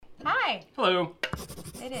Hi. Hello.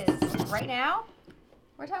 It is right now.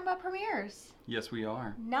 We're talking about premieres, Yes, we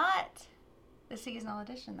are. not the seasonal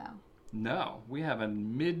edition, though. No, we have a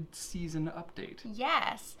mid-season update.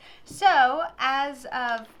 Yes. So, as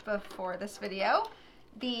of before this video,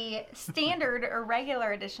 the standard or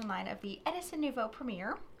regular edition line of the Edison Nouveau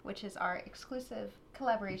Premiere, which is our exclusive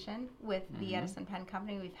collaboration with the Edison Pen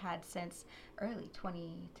Company we've had since early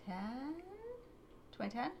 2010?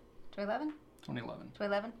 2010? 2011? 2011.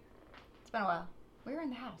 2011? It's been a while. We were in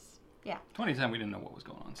the house. Yeah, 2010, we didn't know what was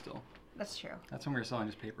going on still. that's true. That's when we were selling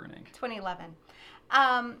just paper and ink. 2011.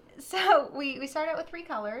 So we started out with 3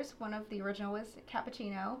 colors. One of the original was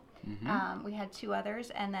cappuccino. We had 2 others,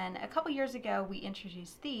 and then a couple years ago we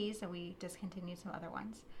introduced these, and we discontinued some other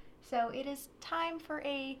ones. So it is time for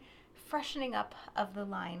a freshening up of the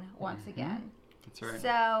line once again. That's right.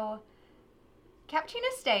 So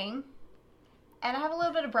cappuccino's staying, and I have a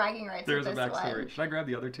little bit of bragging rights There's a with this backstory. one. Should I grab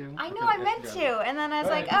the other 2? I know, feel I like meant should to, grab them. and then I was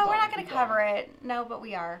All like, right, oh, we're keep not going, going to keep cover going. it. No, but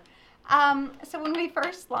we are. So when we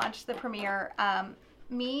first launched the premiere,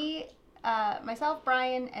 myself,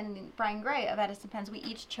 Brian, and Brian Gray of Edison Pens, we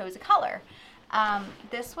each chose a color.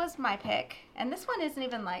 This was my pick, and this one isn't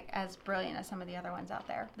even like as brilliant as some of the other ones out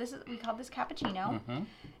there. We called this cappuccino.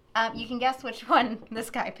 You can guess which one this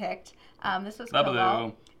guy picked. This was Blue.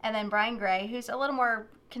 Cobalt. And then Brian Gray, who's a little more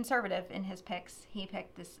conservative in his picks, he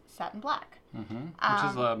picked this satin black. Which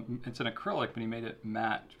is it's an acrylic, but he made it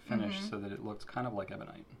matte finish so that it looks kind of like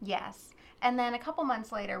ebonite. Yes. And then a couple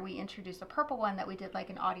months later, we introduced a purple one that we did like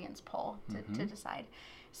an audience poll to decide.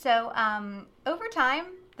 So over time,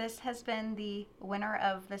 this has been the winner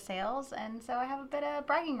of the sales, and so I have a bit of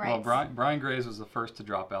bragging rights. Well, Brian Gray's was the first to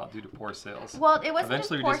drop out due to poor sales. Well, it wasn't Eventually,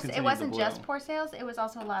 just we poor. It discontinued wasn't the just blue. poor sales. It was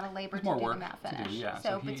also a lot of labor There's to more get work a matte to finish. do, yeah.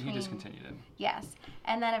 So he discontinued it. Yes,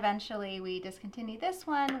 and then eventually we discontinued this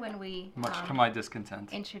one when we Much to my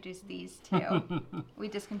discontent. introduced these 2. We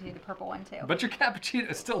discontinued the purple one too. But your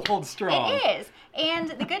cappuccino still holds strong. It is, and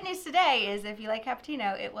the good news today is if you like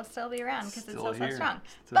cappuccino, it will still be around because it's still so here. strong.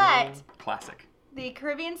 Still But classic. the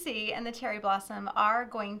Caribbean Sea and the Cherry Blossom are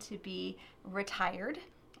going to be retired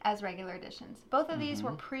as regular editions. Both of these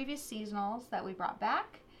were previous seasonals that we brought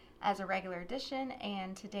back as a regular edition,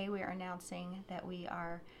 and today we are announcing that we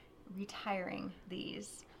are retiring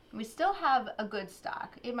these. We still have a good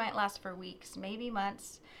stock. It might last for weeks, maybe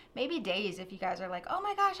months, maybe days if you guys are like, oh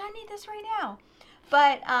my gosh, I need this right now.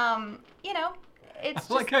 But,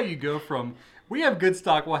 it's I like how you go from, we have good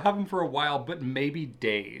stock, we'll have them for a while, but maybe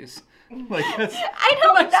days. Like that's I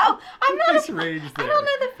don't know. I'm not nice range I there. don't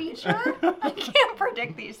know the future. I can't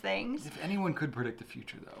predict these things. If anyone could predict the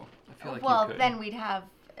future, though, I feel like Well, you could. then we'd have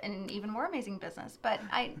an even more amazing business. But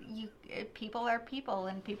people are people,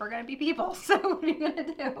 and people are going to be people. So what are you going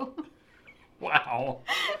to do? Wow.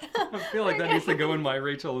 I feel like that needs to go in my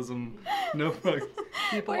Rachelism notebook.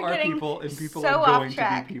 People We're are getting people, and people so are off going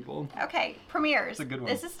track. to be people. Okay, premieres. That's a good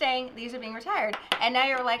one. This is staying. These are being retired. And now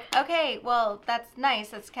you're like, okay, well, that's nice.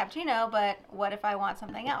 That's cappuccino. But what if I want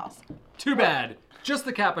something else? Too bad. Just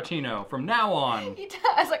the cappuccino from now on.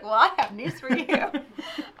 I was like, well, I have news for you.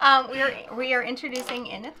 We are introducing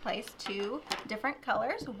in its place 2 different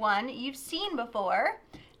colors. One you've seen before,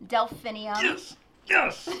 Delphinium.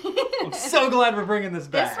 Yes. I'm so glad we're bringing this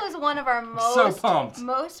back. This was one of our so pumped.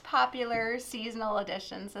 most popular seasonal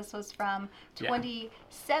editions. This was from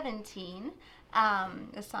 2017,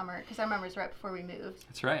 this summer, because I remember it was right before we moved.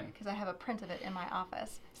 That's right. Because I have a print of it in my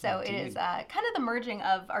office. So Indeed. it is kind of the merging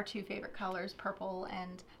of our 2 favorite colors, purple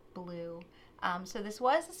and blue. So this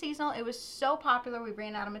was a seasonal. It was so popular, we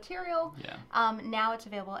ran out of material. Yeah. Now it's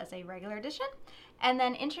available as a regular edition. And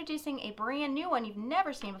then introducing a brand new one you've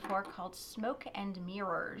never seen before called Smoke and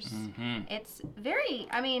Mirrors. It's very,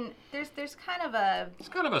 there's kind of a... It's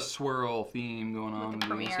kind of a swirl theme going on with the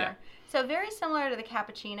with these. premiere. So very similar to the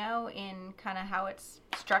cappuccino in kind of how it's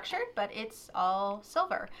structured, but it's all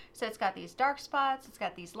silver. So it's got these dark spots, it's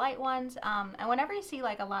got these light ones, and whenever you see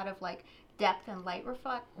like a lot of like depth and light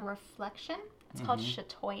reflection, it's called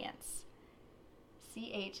chatoyance.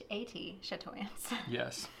 CHAT, chatoyance.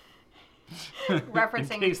 Yes.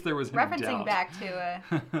 Referencing, in case there was any doubt. back to a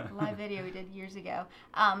live video we did years ago.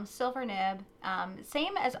 Silver nib.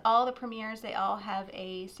 Same as all the premieres, they all have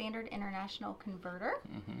a standard international converter.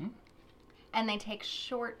 And they take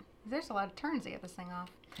short, there's a lot of turns to get this thing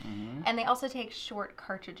off. And they also take short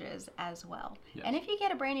cartridges as well. Yes. And if you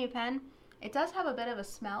get a brand new pen, It does have a bit of a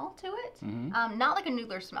smell to it. Mm-hmm. Not like a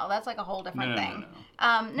noodler smell. That's like a whole different thing.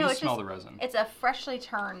 No, it's smell just, the resin. It's a freshly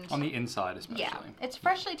turned. On the inside, especially. Yeah, it's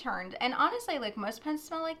freshly turned. And honestly, like most pens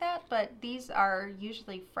smell like that, but these are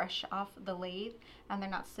usually fresh off the lathe, and they're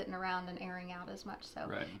not sitting around and airing out as much.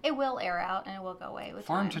 So it will air out and it will go away with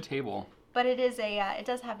Farm time. to table. But it is it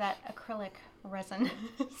does have that acrylic resin.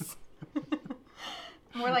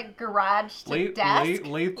 More like garage to desk.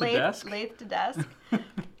 Lathe to desk? Lathe to desk.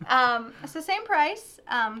 It's the same price.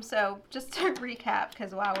 So just to recap,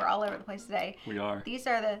 because wow, we're all over the place today. We are. These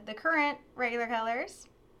are the current regular colors.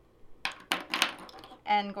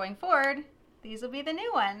 And going forward, these will be the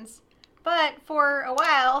new ones. But for a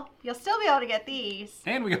while, you'll still be able to get these.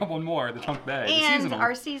 And we got one more, the Chunk Bay. And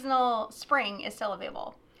our seasonal spring is still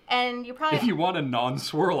available. And you probably... If you want a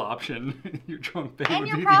non-swirl option, your Chunk Bay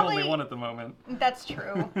would be probably, the only one at the moment. That's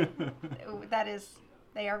true. That is...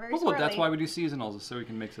 They are very swirly. Well, that's why we do seasonals, so we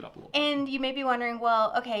can mix it up a little bit. And you may be wondering,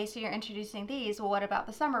 well, okay, so you're introducing these. Well, what about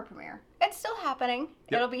the summer premiere? It's still happening.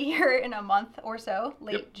 Yep. It'll be here in a month or so,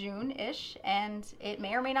 late June-ish, and it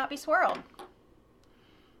may or may not be swirled.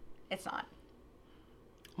 It's not.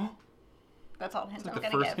 That's all the hints I'm going to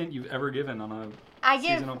give. The first hint you've ever given on a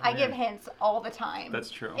seasonal premiere. I give hints all the time.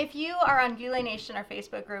 That's true. If you are on Goulet Nation, our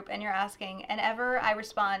Facebook group, and you're asking, and ever I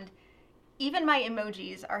respond, even my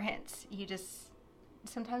emojis are hints. You just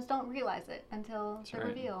sometimes don't realize it until the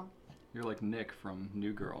reveal. You're like Nick from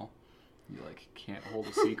New Girl. You like can't hold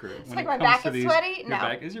a secret. It's when like it my comes back to is these, sweaty?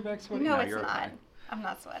 No. Is your back sweaty? No, it's you're not. Okay. I'm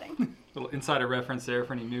not sweating. Little insider reference there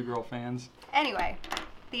for any New Girl fans. Anyway,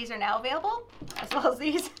 these are now available, as well as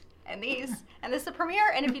these. And these, and this is the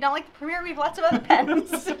premiere. And if you don't like the premiere, we have lots of other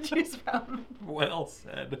pens to choose from. Well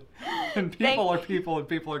said. And people are people, and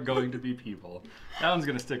people are going to be people. That one's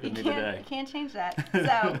going to stick with me today. You can't change that.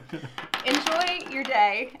 So enjoy your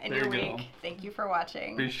day and your week. Go. Thank you for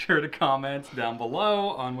watching. Be sure to comment down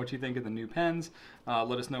below on what you think of the new pens.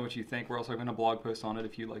 Let us know what you think. We're also going to blog post on it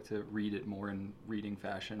if you'd like to read it more in reading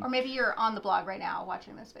fashion. Or maybe you're on the blog right now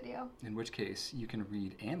watching this video. In which case, you can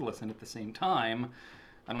read and listen at the same time.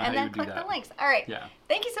 I don't know and how then you would do click that. the links. All right. Yeah.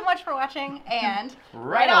 Thank you so much for watching, and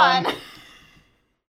right on.